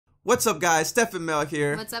What's up, guys? Stephen Mel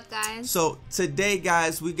here. What's up, guys? So today,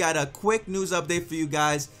 guys, we got a quick news update for you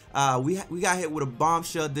guys. We got hit with a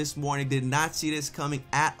bombshell this morning. Did not see this coming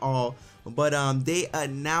at all. But they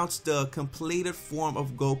announced the completed form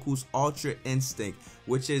of Goku's Ultra Instinct,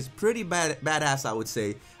 which is pretty badass, I would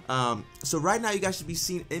say. So right now, you guys should be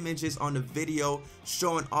seeing images on the video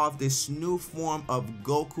showing off this new form of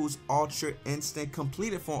Goku's Ultra Instinct,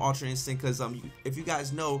 completed form Ultra Instinct. Because if you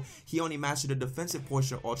guys know, he only mastered the defensive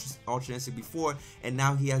portion of Ultra Instinct before, and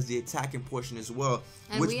now he has the attacking portion as well,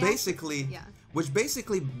 and which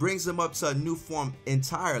basically brings him up to a new form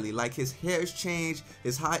entirely. Like his hair's changed,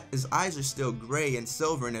 his eyes are still gray and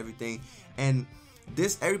silver and everything, and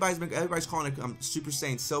this everybody's calling it Super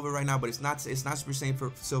Saiyan Silver right now, but it's not Super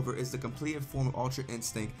Saiyan Silver. It's the completed form of Ultra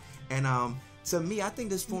Instinct, and to me, I think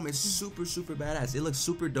this form is super badass. It looks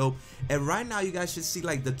super dope, and right now you guys should see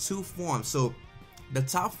like the two forms. So the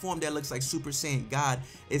top form that looks like Super Saiyan God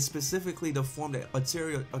is specifically the form that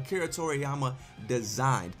Akira Toriyama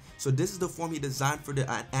designed. So this is the form he designed for the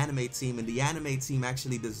anime team, and the anime team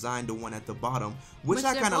actually designed the one at the bottom, which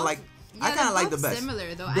I kind of like. Yeah, I kind of like the best.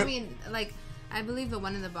 Similar though. I mean, like, I believe the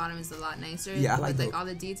one in the bottom is a lot nicer. Yeah, I with like all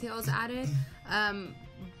the details added.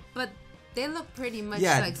 But they look pretty much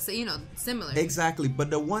like, you know, similar. Exactly, but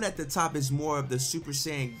the one at the top is more of the Super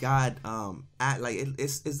Saiyan God.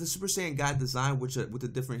 It's the Super Saiyan God design, with a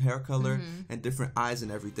different hair color and different eyes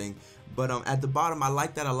and everything. But at the bottom, I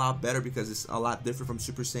like that a lot better because it's a lot different from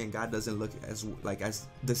Super Saiyan God. Doesn't look as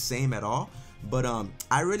the same at all. But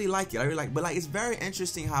I really like it. But it's very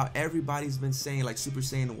interesting how everybody's been saying like Super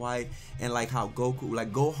Saiyan White, and like how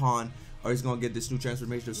Gohan, or he's gonna get this new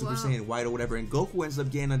transformation of Super Saiyan White or whatever, and Goku ends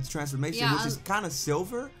up getting a transformation which is kind of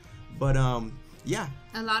silver, but yeah.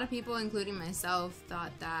 A lot of people, including myself,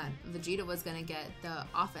 thought that Vegeta was gonna get the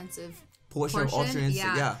offensive portion of Ultra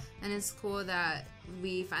Instinct. Yeah, and it's cool that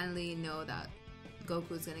we finally know that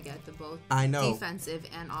Goku's gonna get the both defensive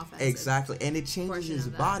and offensive. Exactly, and it changes his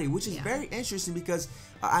body, which is very interesting because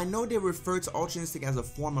I know they refer to Ultra Instinct as a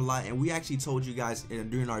form a lot, and we actually told you guys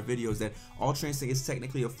during our videos that Ultra Instinct is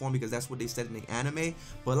technically a form because that's what they said in the anime.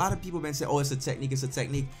 But a lot of people have been saying, "Oh, it's a technique, it's a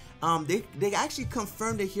technique." They actually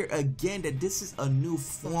confirmed it here again that this is a new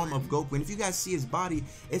form of Goku. And if you guys see his body,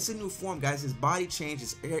 it's a new form, guys. His body changed,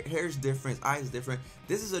 his hair is different, his eyes is different.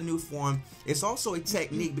 This is a new form. It's also a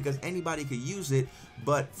technique because anybody could use it,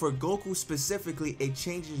 but for Goku specifically, it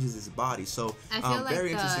changes his body. So I feel like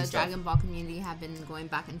very interesting the Dragon Ball community have been going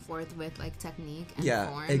back and forth with like technique and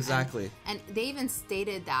form. Yeah, exactly. And they even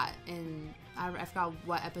stated that in, I forgot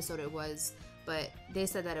what episode it was, but they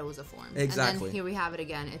said that it was a form. Exactly. And then here we have it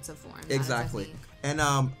again. It's a form. Exactly. And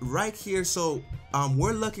right here, so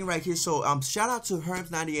we're looking right here. So shout out to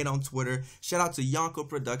Herms98 on Twitter. Shout out to Yonko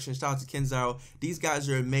Productions. Shout out to Kenzaro. These guys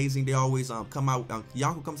are amazing. They always come out.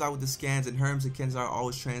 Yonko comes out with the scans, and Herms and Kenzaro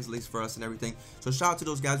always translates for us and everything. So shout out to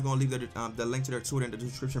those guys. We're gonna leave the link to their Twitter in the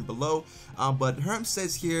description below. But Herms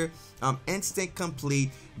says here, Instinct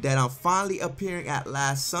complete. That finally appearing at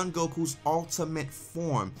last. Son Goku's ultimate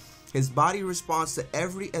form. His body responds to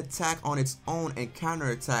every attack on its own and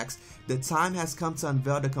counterattacks. The time has come to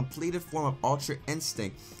unveil the completed form of Ultra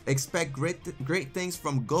Instinct. Expect great things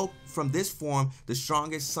from this form, the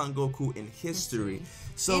strongest Son Goku in history.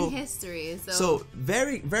 So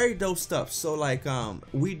very dope stuff. So like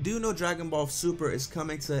we do know Dragon Ball Super is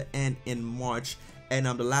coming to an end in March. And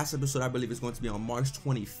the last episode I believe is going to be on March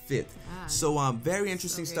 25th. So very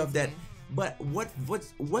interesting stuff that. But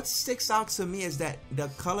what sticks out to me is that the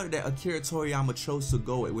color that Akira Toriyama chose to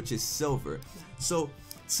go with, which is silver. So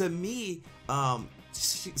to me,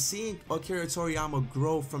 seeing Akira Toriyama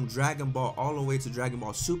grow from Dragon Ball all the way to Dragon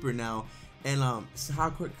Ball Super now, and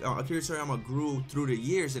how quick Akira Toriyama grew through the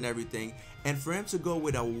years and everything, and for him to go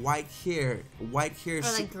with a white hair, or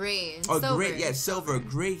like gray, silver,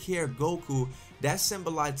 gray hair Goku, that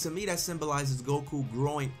symbolizes Goku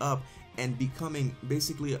growing up and becoming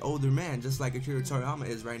basically an older man, just like Akira Toriyama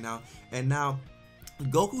is right now. And now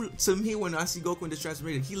Goku, to me, when I see Goku in this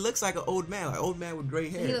transformation, he looks like an old man with gray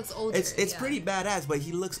hair. He looks older. It's pretty badass, but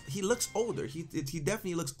he looks older. He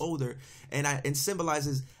definitely looks older, and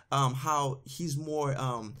symbolizes how he's more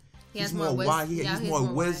he's more wise. He has more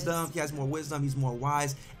wisdom. He has more wisdom. He's more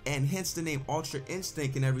wise, and hence the name Ultra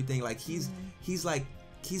Instinct and everything. Like he's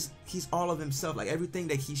all of himself, like everything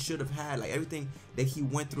that he should have had, like everything that he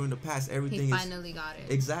went through in the past, everything he finally got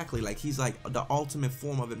it. Exactly, like he's like the ultimate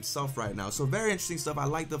form of himself right now. So very interesting stuff. I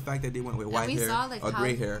like the fact that they went with white hair or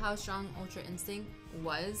gray hair. How strong Ultra Instinct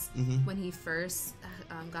was when he first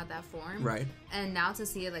got that form, right? And now to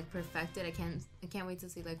see it like perfected, I can't wait to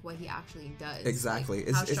see like what he actually does. Exactly,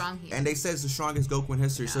 like, how strong he is. And they say it's the strongest Goku in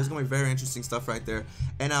history, so it's gonna be very interesting stuff right there.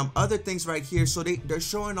 And other things right here. So they're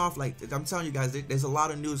showing off, like I'm telling you guys, there's a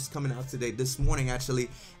lot of news coming out today, this morning actually,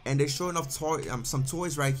 and they're showing off some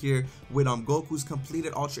toys right here with Goku's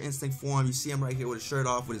completed Ultra Instinct form. You see him right here with his shirt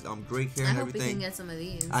off, with his gray hair and everything. I hope we can get some of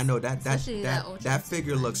these. I know that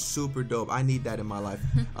figure looks super dope. I need that in my life.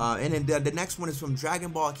 And then the next one is from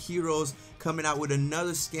Dragon Ball Heroes, coming out with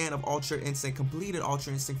another scan of Ultra Instinct, completed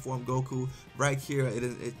Ultra Instinct form Goku right here.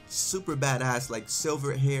 It's super badass, like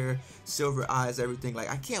silver hair, silver eyes, everything. Like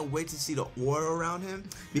I can't wait to see the aura around him,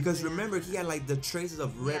 because remember he had like the traces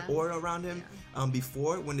of red aura around him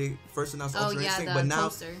before when they first announced Ultra Instinct, but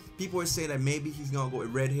now people are saying that maybe he's gonna go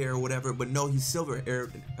with red hair or whatever, but no, he's silver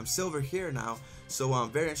hair now. So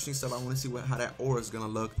very interesting stuff. I want to see how that aura is gonna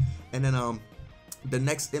look. And then the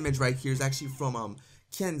next image right here is actually from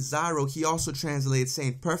Kenzaro. He also translated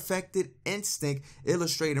saying perfected instinct,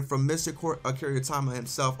 illustrated from Mr. Akira Tama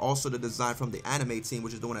himself, also the design from the anime team,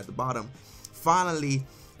 which is the one at the bottom. Finally,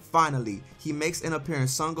 he makes an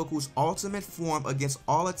appearance. Son Goku's ultimate form against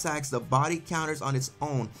all attacks, the body counters on its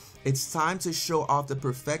own. It's time to show off the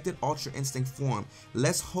perfected Ultra Instinct form.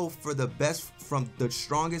 Let's hope for the best from the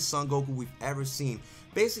strongest Son Goku we've ever seen.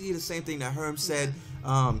 Basically the same thing that Herm said,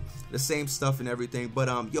 the same stuff and everything. But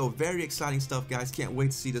yo, very exciting stuff, guys. Can't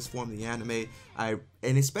wait to see this form in the anime.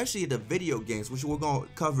 And especially the video games, which we're gonna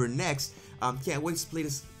cover next. Can't wait to play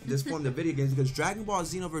this form in the video games, because Dragon Ball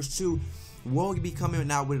Xenoverse 2 will be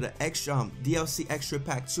coming out with an extra DLC Extra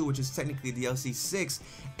Pack 2, which is technically DLC 6,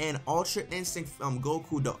 and Ultra Instinct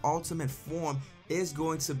Goku, the ultimate form, is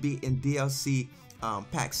going to be in DLC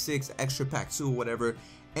Pack 6, Extra Pack 2, or whatever.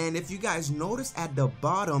 And if you guys notice at the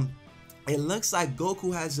bottom, it looks like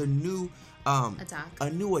Goku has a new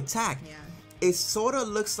attack. Yeah. It sort of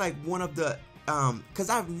looks like one of the because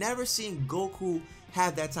I've never seen Goku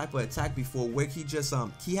have that type of attack before, where he just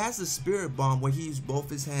he has the Spirit Bomb where he used both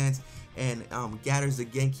his hands and gathers the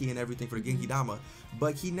Genki and everything for the Genki Dama,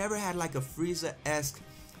 but he never had like a Frieza-esque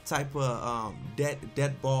type of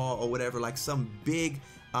dead ball or whatever, like some big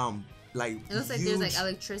like it looks like huge, there's like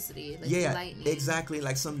electricity, like lightning. Exactly,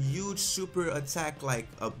 like some huge super attack, like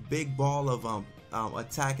a big ball of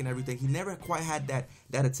attack and everything. He never quite had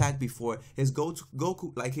that attack before. His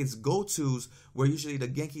Goku, like his go-tos were usually the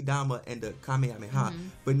Genki Dama and the Kamehameha,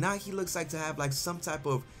 but now he looks like to have like some type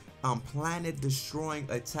of planet destroying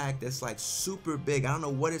attack that's like super big. I don't know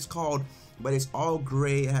what it's called, but it's all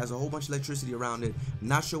gray. It has a whole bunch of electricity around it.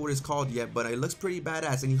 Not sure what it's called yet, but it looks pretty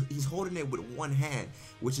badass, and he's holding it with one hand,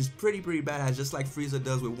 which is pretty badass, just like Frieza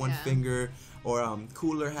does with one finger, or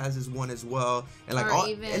Cooler has his one as well, and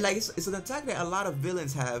like it's an attack that a lot of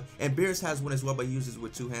villains have, and Beerus has one as well, but he uses it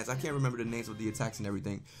with two hands. I can't remember the names of the attacks and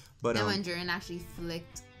everything, but then when Jiren actually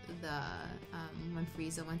flicked the when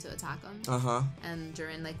Frieza went to attack him, and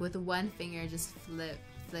Jiren like with one finger just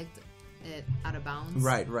flicked it out of bounds.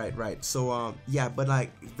 Right. So yeah, but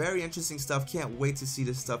like very interesting stuff. Can't wait to see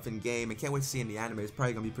this stuff in game, and can't wait to see it in the anime. It's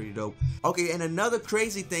probably gonna be pretty dope. Okay, and another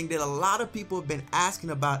crazy thing that a lot of people have been asking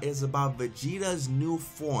about is about Vegeta's new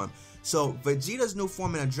form. So Vegeta's new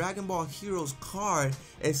form in a Dragon Ball Heroes card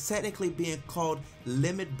is technically being called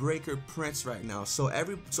Limit Breaker Prince right now. So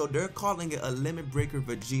they're calling it a Limit Breaker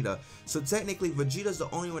Vegeta. So technically Vegeta's the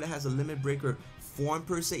only one that has a Limit Breaker form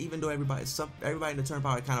per se, even though everybody in the Turn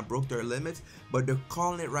Power kind of broke their limits, but they're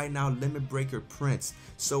calling it right now Limit Breaker Prince.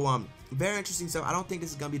 So very interesting stuff. I don't think this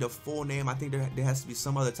is gonna be the full name. I think there has to be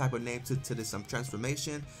some other type of name to this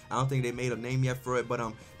transformation. I don't think they made a name yet for it, but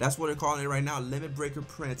that's what they're calling it right now, Limit Breaker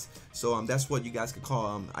Prince. So that's what you guys could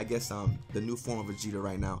call I guess the new form of Vegeta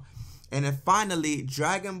right now. And then finally,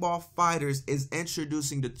 Dragon Ball FighterZ is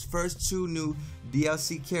introducing the first two new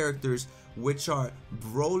DLC characters, which are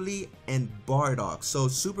Broly and Bardock. So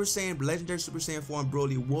Legendary Super Saiyan form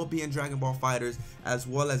Broly will be in Dragon Ball FighterZ, as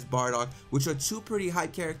well as Bardock, which are two pretty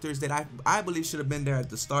hype characters that I believe should have been there at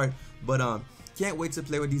the start. But can't wait to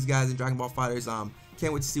play with these guys in Dragon Ball FighterZ.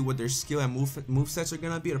 Can't wait to see what their skill and movesets are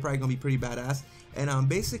gonna be. They're probably gonna be pretty badass. And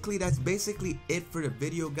basically that's basically it for the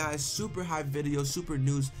video, guys. Super hype video, super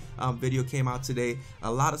news video came out today.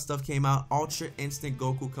 A lot of stuff came out. Ultra Instinct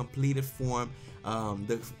Goku completed form,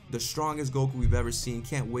 the strongest Goku we've ever seen.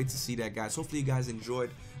 Can't wait to see that, guys. Hopefully you guys enjoyed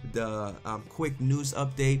the quick news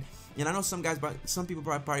update. And I know some people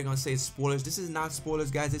probably gonna say it's spoilers. This is not spoilers,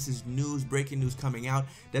 guys. This is news, breaking news coming out.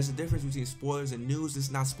 There's a difference between spoilers and news. This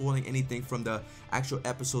is not spoiling anything from the actual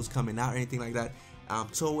episodes coming out or anything like that.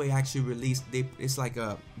 Toei actually released. They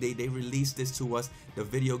released this to us, the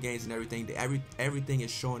video games and everything. Everything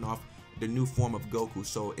is showing off the new form of Goku,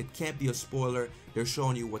 so it can't be a spoiler. They're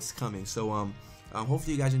showing you what's coming. So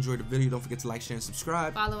hopefully you guys enjoyed the video. Don't forget to like, share, and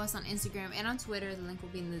subscribe. Follow us on Instagram and on Twitter. The link will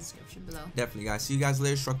be in the description below. Definitely, guys. See you guys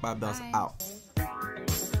later. Struckbybelz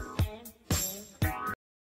out.